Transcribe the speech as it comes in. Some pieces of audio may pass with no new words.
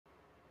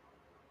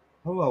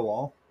Hello,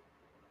 all.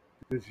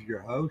 This is your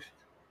host,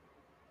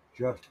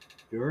 Justin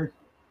Stewart.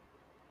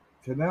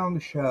 Today on the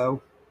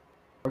show,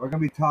 we're going to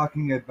be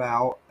talking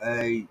about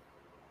a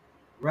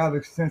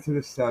rather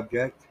sensitive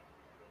subject,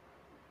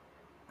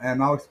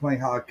 and I'll explain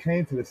how I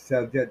came to the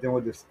subject, then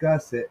we'll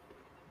discuss it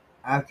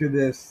after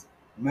this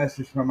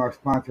message from our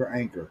sponsor,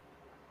 Anchor.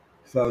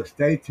 So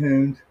stay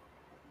tuned,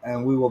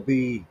 and we will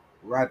be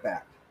right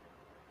back.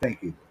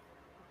 Thank you.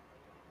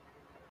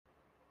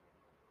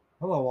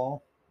 Hello,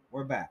 all.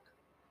 We're back.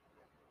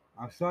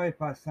 I'm sorry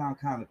if I sound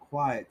kind of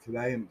quiet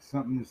today, and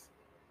something's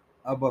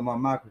up with my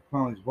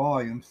microphone's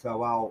volume,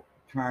 so I'll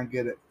try and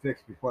get it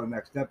fixed before the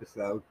next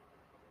episode.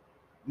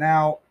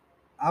 Now,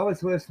 I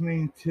was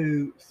listening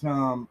to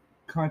some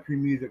country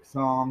music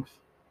songs,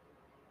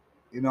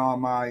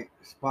 on my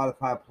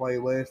Spotify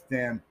playlist,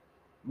 and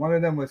one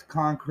of them was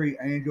Concrete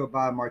Angel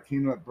by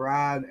Martina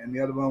McBride, and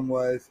the other one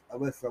was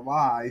Alyssa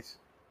Lies,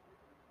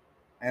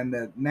 and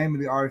the name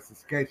of the artist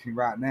escapes me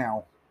right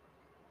now.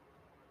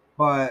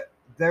 But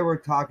they were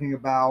talking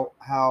about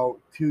how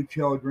two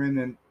children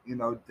and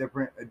a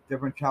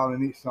different child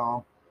in each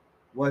song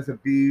was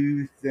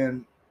abused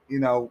and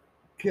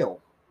killed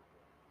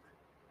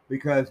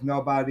because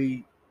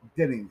nobody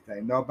did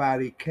anything,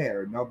 nobody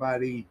cared,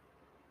 nobody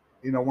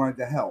wanted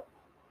to help,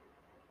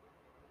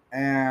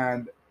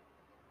 and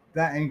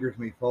that angers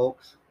me,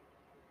 folks,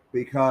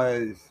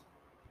 because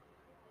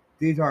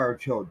these are our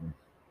children.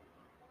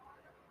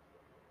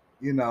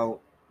 You know,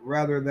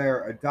 whether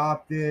they're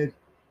adopted,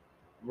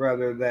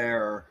 whether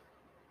they're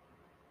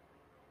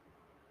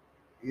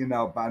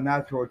by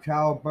natural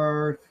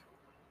childbirth,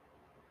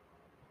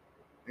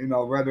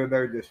 whether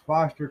they're just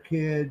foster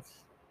kids,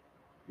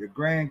 your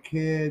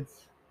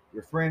grandkids,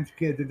 your friends'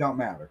 kids, it don't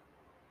matter.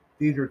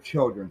 These are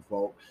children,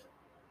 folks.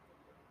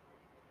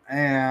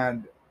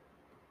 And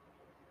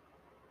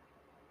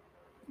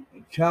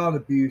child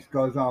abuse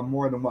goes on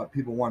more than what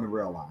people want to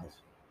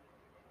realize.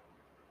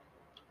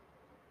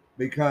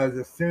 Because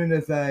as soon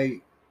as a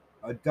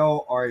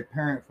adult or a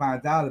parent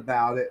finds out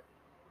about it,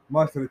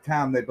 most of the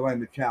time they blame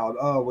the child.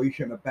 Oh, well, you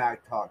shouldn't have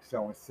backtalked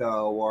so and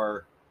so,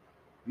 or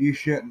you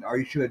shouldn't, or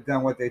you should have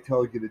done what they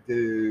told you to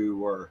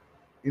do, or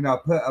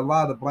put a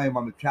lot of the blame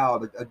on the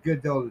child a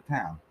good deal of the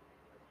time.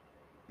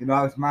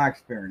 That was my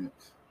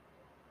experience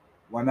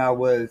when I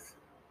was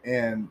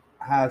in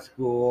high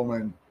school,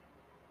 and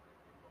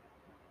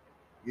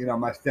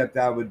my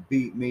stepdad would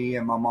beat me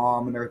and my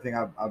mom and everything.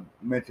 I've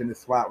mentioned this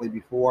slightly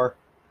before,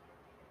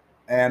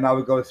 and I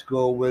would go to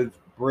school with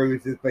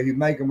bruises, but he'd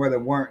make them where they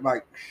weren't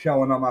like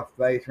showing on my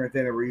face or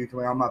anything. They were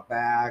usually on my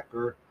back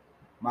or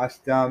my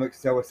stomach.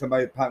 So if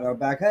somebody popped on my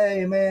back,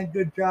 hey man,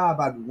 good job,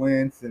 I'd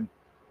wince. And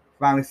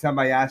finally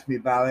somebody asked me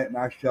about it, and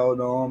I showed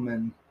them,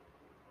 and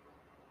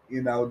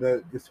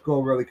the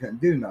school really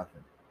couldn't do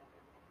nothing.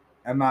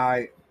 And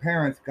my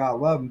parents,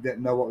 God love them,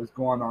 didn't know what was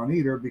going on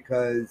either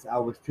because I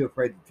was too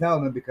afraid to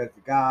tell them because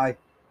the guy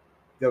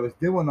that was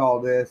doing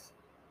all this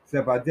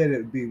said if I did it,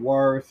 would be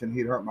worse and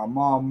he'd hurt my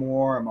mom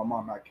more. And my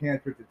mom had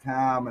cancer at the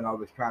time, and I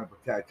was trying to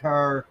protect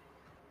her,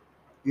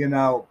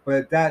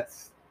 but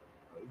that's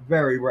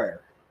very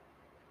rare,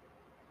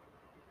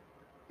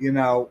 you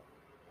know.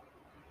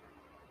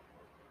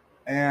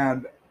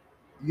 And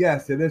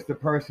yes, it is the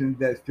person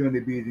that's doing the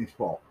abusing's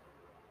fault.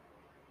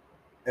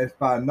 It's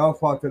by no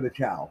fault of the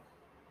child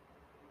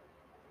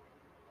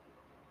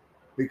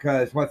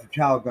because what's the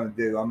child going to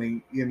do? I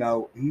mean,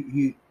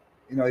 he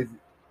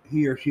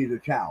or she's a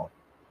child.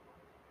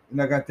 You're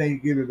not going to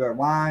think either they're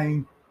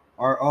lying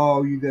or,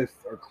 oh, you just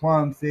are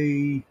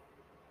clumsy,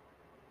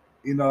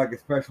 like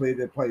especially if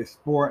they play a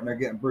sport and they're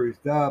getting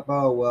bruised up.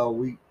 Oh well,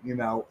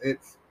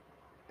 it's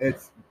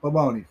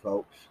baloney,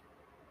 folks,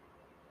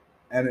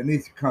 and it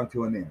needs to come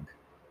to an end.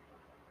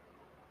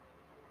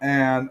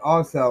 And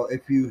also,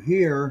 if you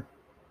hear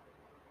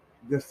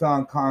the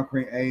song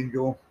 "Concrete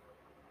Angel,"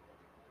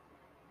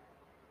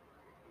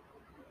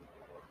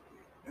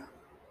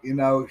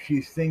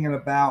 she's singing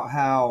about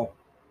how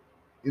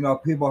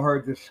people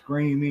heard the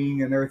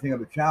screaming and everything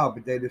of the child,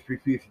 but they just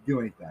refuse to do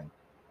anything.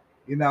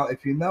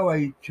 If you know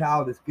a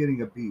child is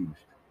getting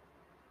abused,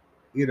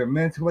 either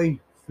mentally,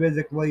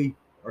 physically,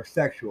 or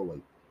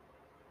sexually,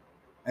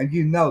 and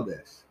you know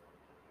this,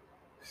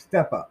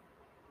 step up,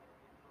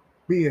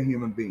 be a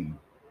human being.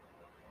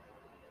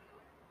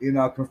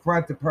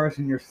 Confront the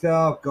person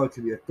yourself, go to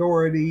the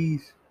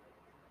authorities,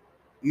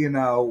 you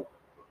know,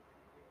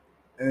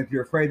 and if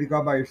you're afraid to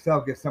go by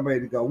yourself, get somebody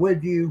to go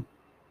with you.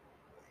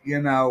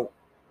 You know,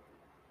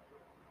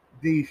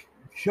 these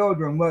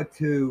children look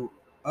to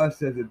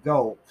us as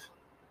adults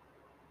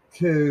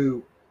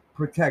to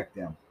protect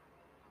them,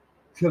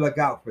 to look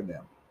out for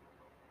them.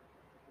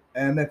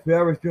 And if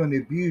whoever's doing the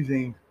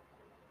abusing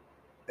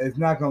is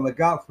not going to look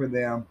out for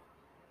them,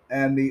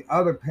 and the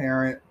other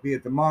parent, be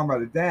it the mom or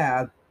the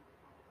dad,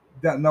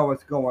 doesn't know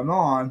what's going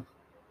on,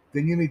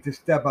 then you need to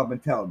step up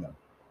and tell them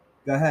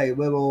that, hey,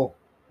 little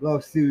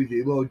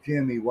Susie, little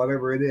Jimmy,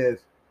 whatever it is,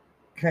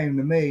 came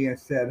to me and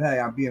said,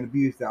 hey, I'm being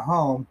abused at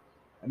home,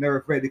 and they're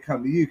afraid to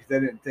come to you because they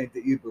didn't think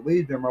that you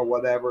believed them or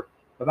whatever.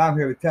 But I'm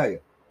here to tell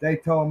you, they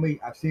told me,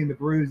 I've seen the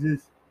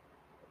bruises,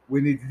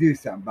 we need to do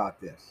something about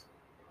this.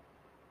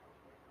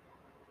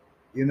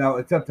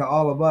 It's up to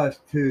all of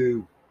us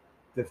to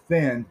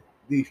defend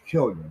these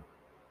children.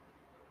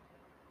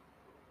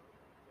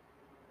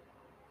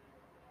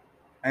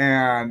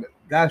 And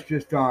that's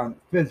just on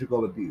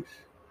physical abuse.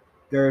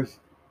 There's,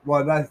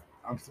 well, that's,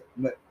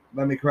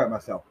 let me correct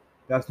myself.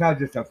 That's not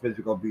just on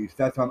physical abuse,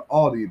 that's on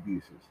all the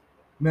abuses.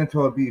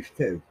 Mental abuse,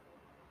 too.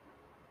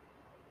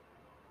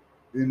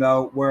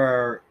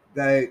 Where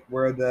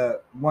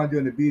the one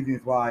doing the abusing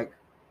is like,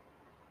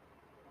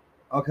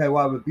 okay,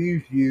 well, I've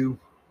abused you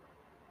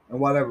in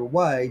whatever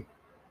way,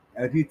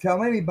 and if you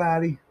tell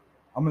anybody,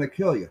 I'm gonna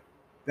kill you.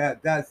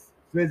 That's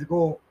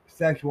physical,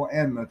 sexual,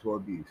 and mental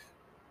abuse.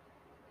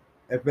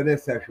 If it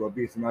is sexual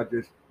abuse and not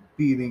just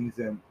beatings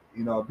and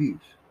abuse.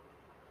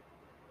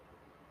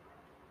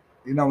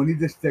 We need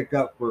to stick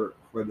up for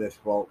this,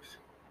 folks.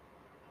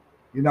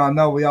 I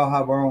know we all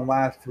have our own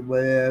lives to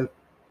live.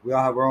 We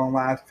all have our own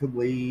lives to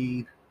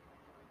lead.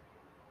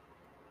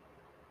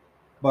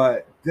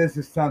 But this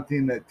is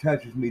something that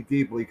touches me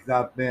deeply because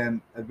I've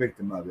been a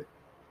victim of it.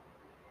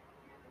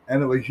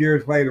 And it was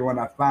years later when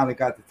I finally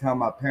got to tell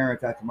my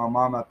parents after my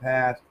mama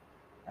passed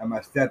and my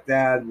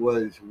stepdad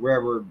was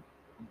wherever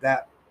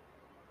that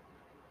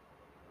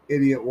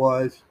idiot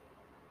was,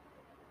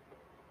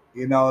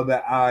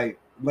 that I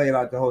laid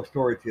out the whole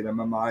story to them.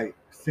 And my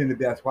soon to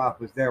be ex-wife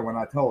was there when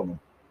I told them.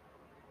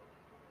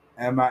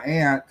 And my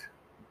aunt,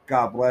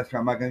 God bless her,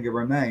 I'm not going to give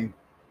her name,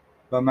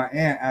 but my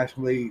aunt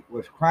actually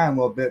was crying a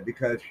little bit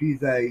because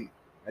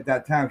at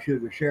that time, she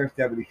was a sheriff's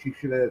deputy. She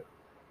should have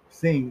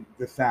seen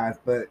the signs,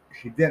 but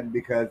she didn't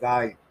because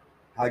I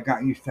had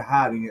gotten used to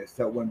hiding it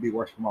so it wouldn't be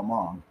worse for my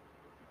mom.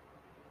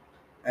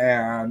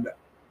 And,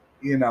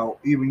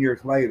 even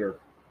years later,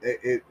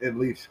 it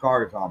leaves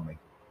scars on me.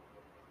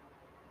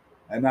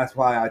 And that's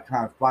why I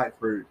try and fight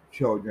for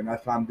children.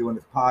 That's why I'm doing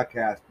this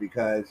podcast,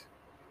 because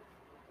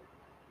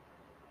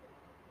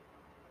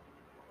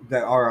they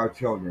are our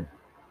children.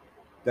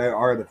 They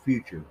are the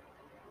future.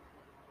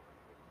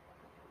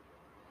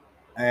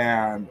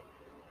 And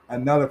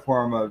another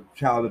form of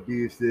child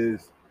abuse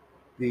is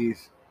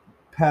these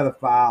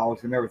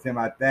pedophiles and everything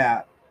like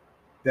that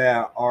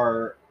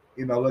are,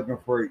 looking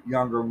for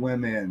younger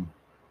women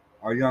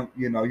or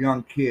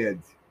young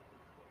kids,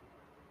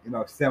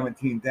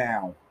 17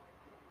 down,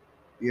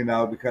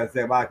 because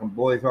they like them,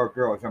 boys or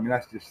girls. I mean,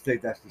 that's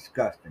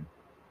disgusting.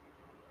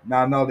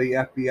 Now I know the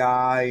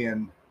FBI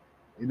and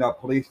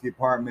police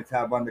departments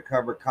have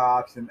undercover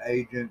cops and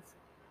agents,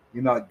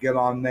 get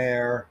on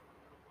there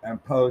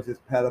and pose as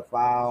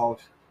pedophiles.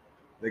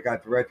 They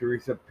got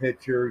directories of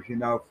pictures,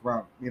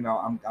 from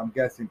I'm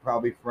guessing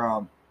probably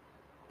from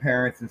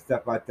parents and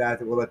stuff like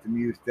that will let them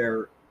use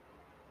their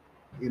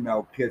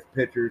kids'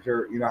 pictures,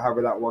 or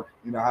however that works,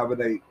 however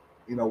they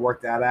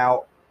work that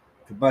out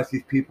to bust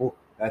these people.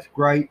 That's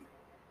great,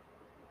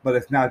 but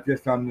it's not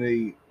just on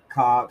the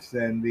cops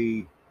and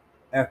the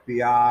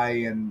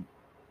FBI and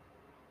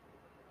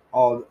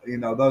all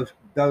those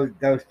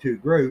two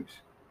groups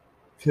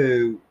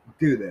to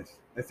do this.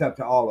 It's up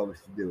to all of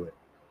us to do it.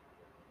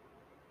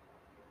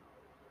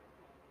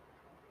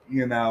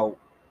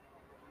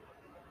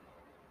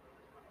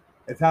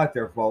 It's out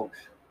there, folks.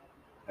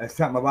 It's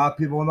something a lot of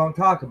people don't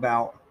talk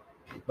about,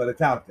 but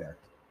it's out there.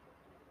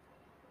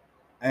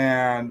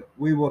 And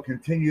we will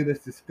continue this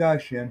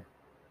discussion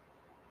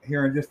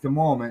here in just a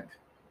moment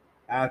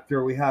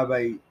after we have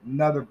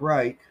another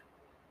break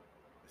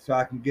so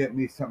I can get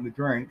me something to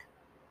drink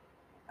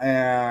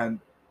and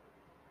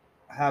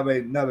have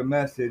another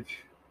message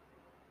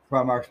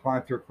from our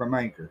sponsor from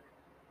Anchor.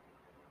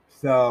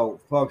 So,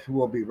 folks,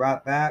 we'll be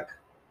right back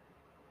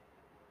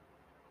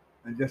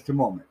in just a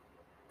moment.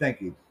 Thank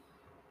you.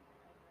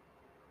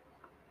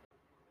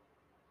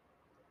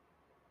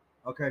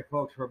 Okay,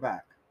 folks, we're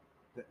back.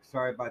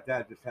 Sorry about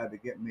that. Just had to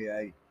get me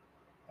a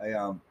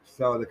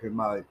soda because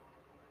my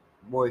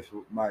voice,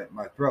 my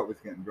throat was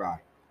getting dry.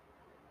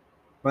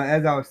 But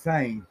as I was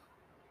saying,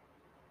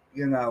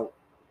 you know,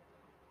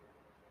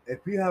 if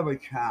you have a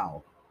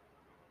child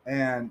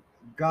and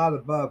God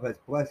above has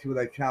blessed you with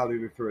a child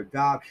either through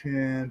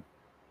adoption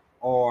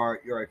or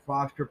you're a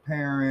foster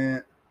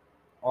parent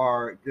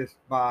or just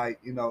by,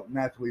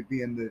 naturally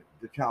being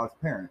the child's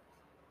parent,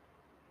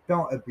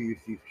 don't abuse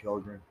these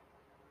children.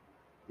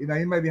 You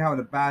may be having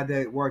a bad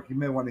day at work. You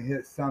may want to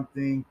hit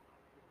something.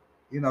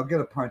 Get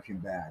a punching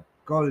bag.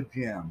 Go to the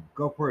gym.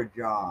 Go for a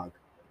jog.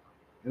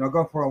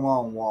 Go for a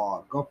long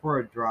walk. Go for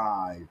a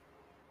drive.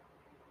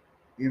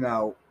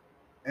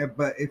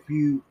 But if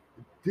you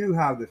do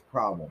have this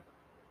problem,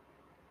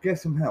 get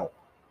some help.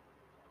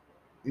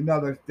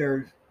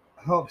 There's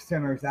help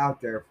centers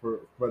out there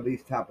for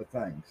these type of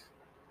things.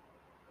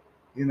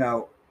 You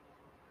know,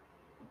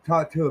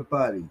 talk to a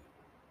buddy.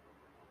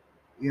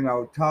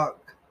 Talk.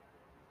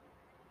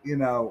 You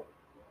know,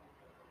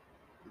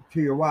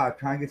 to your wife.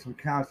 Try and get some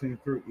counseling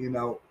through.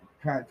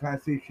 Try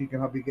and see if she can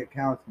help you get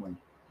counseling.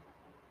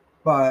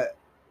 But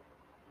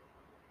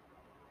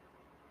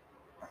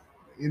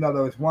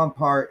there was one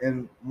part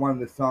in one of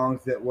the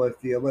songs that was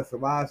the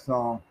Alyssa Live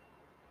song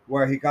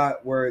where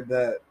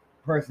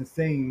person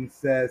seen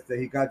says that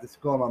he got to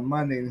school on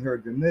Monday and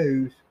heard the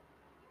news,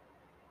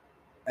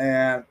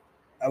 and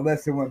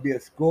Alyssa wouldn't be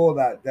at school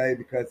that day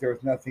because there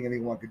was nothing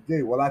anyone could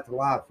do. Well, that's a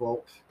lie,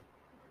 folks.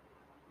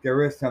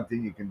 There is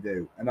something you can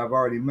do, and I've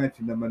already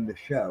mentioned them in the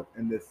show.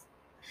 In this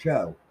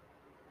show,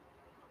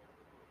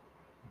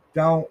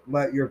 don't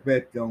let your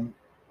victim,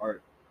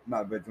 or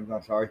not victims,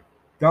 I'm sorry,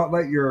 don't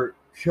let your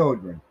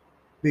children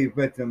be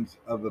victims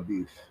of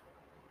abuse,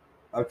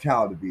 of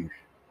child abuse,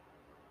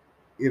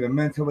 either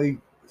mentally,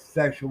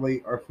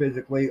 sexually, or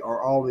physically,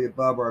 or all of the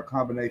above, or a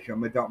combination of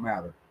them. It don't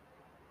matter.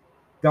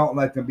 Don't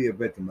let them be a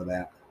victim of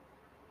that.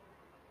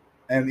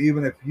 And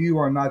even if you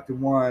are not the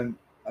one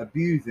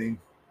abusing,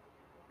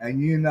 and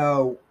you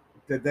know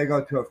that they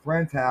go to a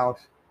friend's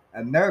house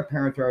and their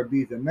parents are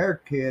abusing their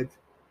kids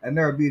and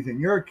they're abusing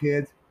your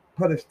kids,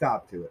 put a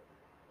stop to it.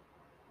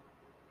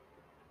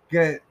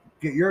 Get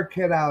your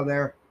kid out of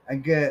there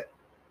and get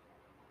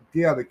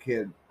the other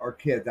kid or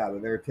kids out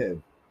of there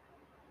too.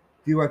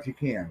 Do what you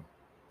can.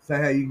 Say,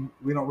 hey,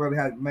 we don't really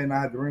may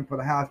not have the room for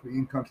the house, but you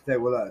can come stay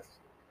with us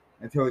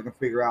until we can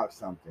figure out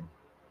something.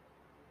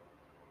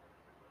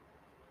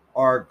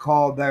 Or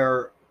call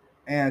their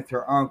aunts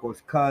or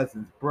uncles,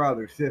 cousins,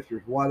 brothers,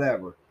 sisters,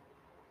 whatever.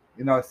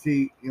 Get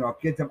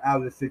them out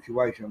of the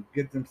situation.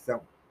 Get them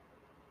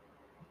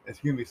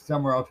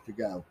somewhere else to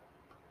go.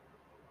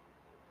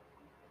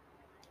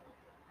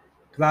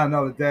 Because I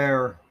know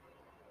that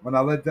when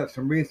I looked up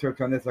some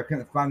research on this, I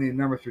couldn't find any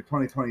numbers for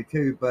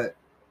 2022, but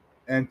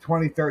in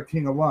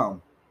 2013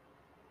 alone,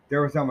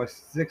 there was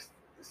almost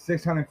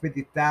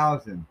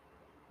 650,000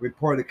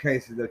 reported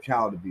cases of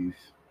child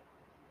abuse.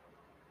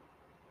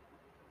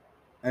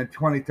 In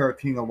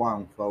 2013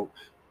 alone, folks.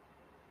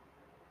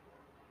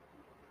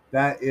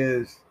 That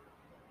is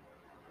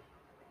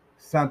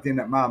something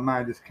that my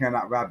mind just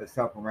cannot wrap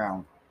itself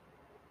around.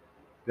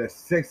 The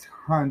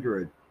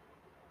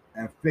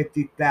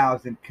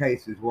 650,000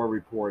 cases were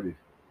reported.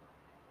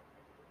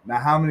 Now,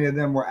 how many of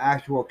them were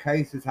actual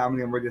cases? How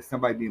many of them were just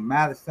somebody being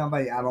mad at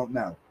somebody? I don't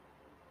know.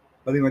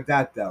 But even with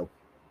that, though,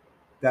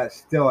 that's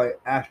still an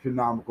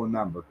astronomical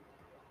number.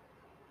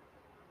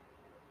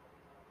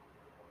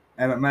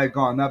 And it may have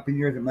gone up in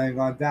years, it may have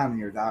gone down in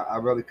years. I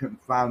really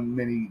couldn't find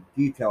many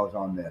details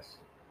on this.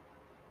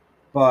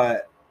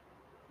 But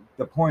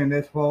the point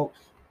is, folks,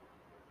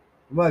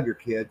 love your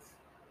kids.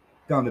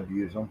 Don't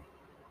abuse them.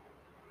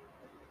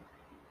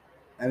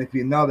 And if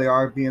you know they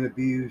are being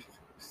abused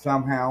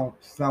somehow,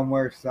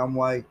 somewhere, some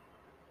way,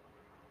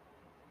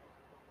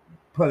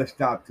 put a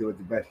stop to it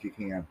the best you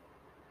can.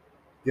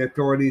 The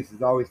authorities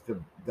is always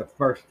the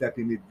first step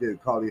you need to do.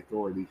 Call the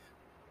authorities.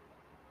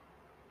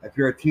 If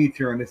you're a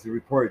teacher and this is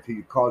reported to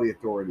you, call the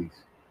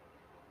authorities.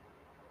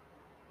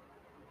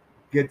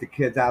 Get the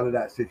kids out of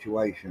that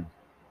situation.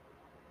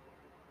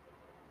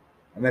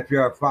 And if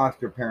you're a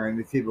foster parent,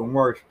 it's even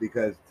worse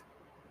because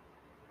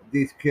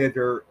these kids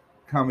are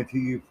coming to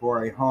you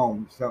for a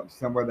home,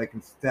 somewhere they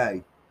can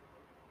stay,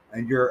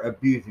 and you're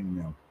abusing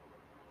them.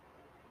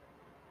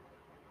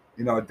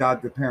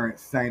 Adoptive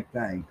parents, same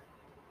thing.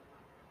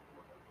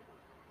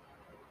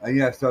 And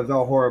yes, those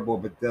are horrible,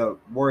 but the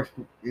worst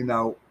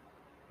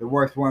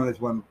one is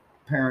when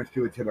parents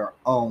do it to their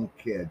own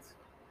kids.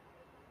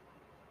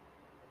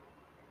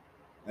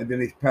 And then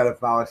these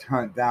pedophiles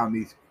hunt down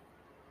these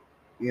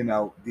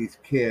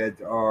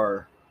kids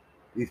or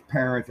these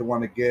parents that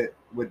want to get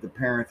with the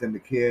parents and the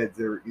kids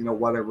or,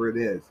 whatever it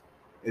is.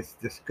 It's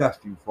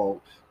disgusting,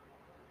 folks.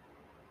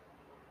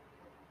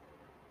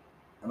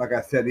 And like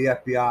I said, the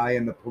FBI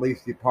and the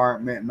police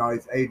department and all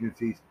these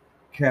agencies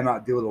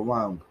cannot do it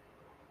alone.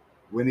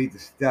 We need to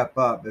step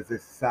up as a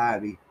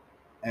society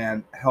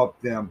and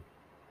help them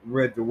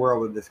rid the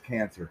world of this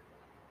cancer.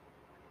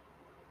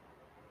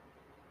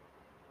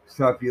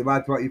 So if you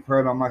liked what you've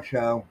heard on my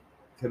show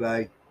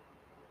today,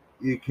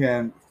 you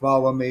can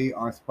follow me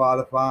on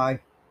Spotify.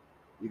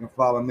 You can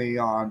follow me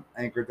on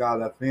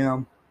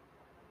Anchor.fm.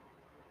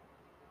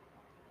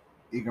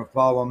 You can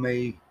follow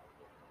me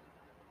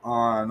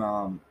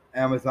on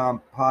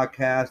Amazon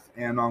Podcast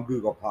and on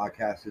Google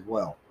Podcasts as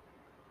well.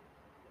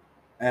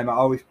 And I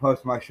always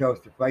post my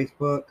shows to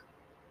Facebook.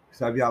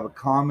 So if you have a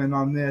comment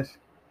on this,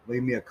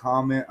 leave me a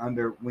comment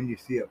under when you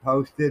see it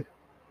posted.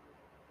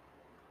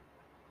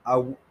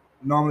 I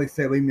normally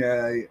say leave me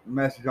a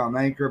message on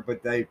Anchor,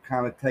 but they've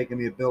kind of taken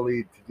the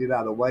ability to do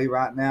that away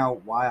right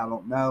now. Why, I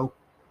don't know.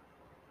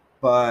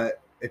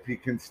 But if you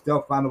can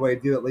still find a way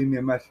to do it, leave me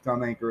a message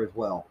on Anchor as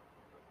well.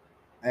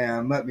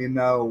 And let me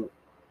know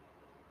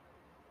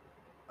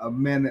a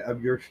minute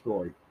of your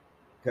story,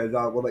 because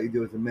I will let you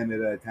do it a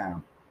minute at a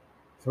time.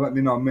 So let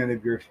me know a minute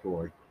of your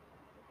story.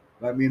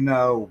 Let me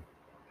know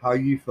how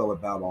you feel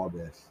about all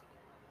this.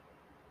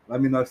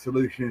 Let me know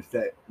solutions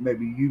that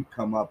maybe you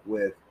come up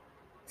with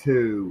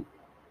to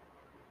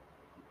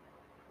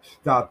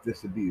stop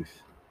this abuse.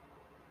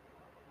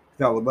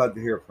 So I would love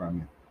to hear from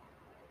you.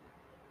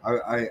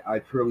 I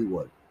truly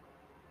would.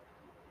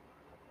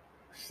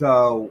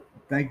 So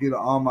thank you to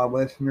all my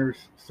listeners.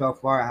 So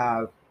far I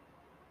have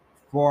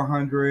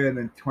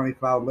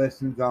 425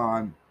 listens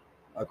on,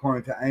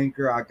 according to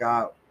Anchor. I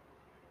got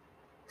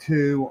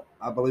two,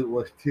 I believe it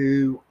was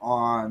two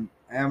on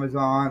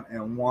Amazon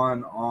and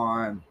one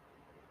on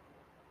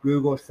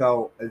Google.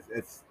 So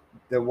it's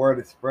the word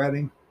is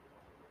spreading,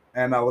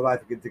 and I would like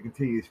to get to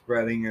continue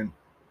spreading. And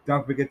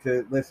don't forget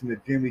to listen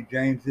to Jimmy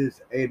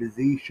James's A to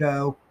Z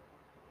show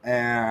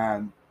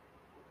and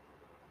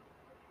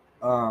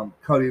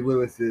Cody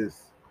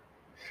Lewis's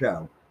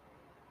show.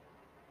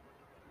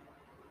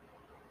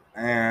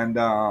 And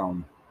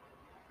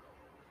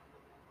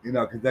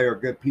because they are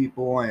good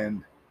people,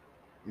 and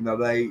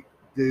they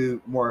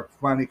do more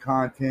funny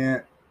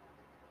content,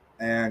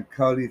 and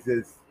Cody's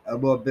is a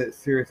little bit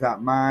serious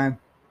out mine.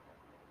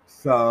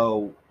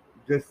 So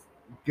just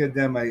give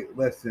them a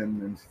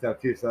listen and stuff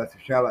too. So that's a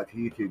shout out to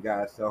you two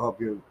guys. So I hope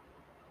you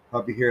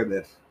hear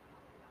this.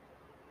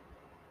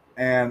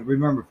 And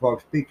remember,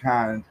 folks, be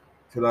kind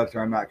to those who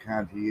are not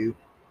kind to you.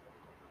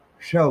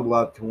 Show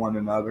love to one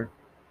another.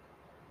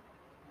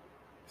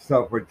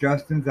 So for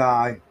Justin's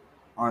Eye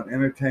on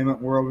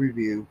Entertainment World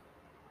Review,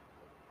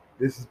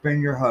 this has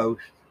been your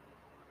host,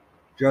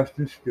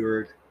 Justin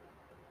Stewart,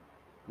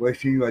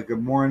 wishing you a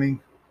good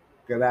morning,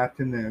 good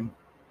afternoon,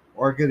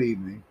 or good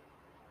evening.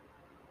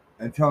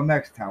 Until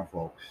next time,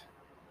 folks.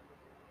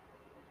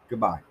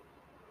 Goodbye.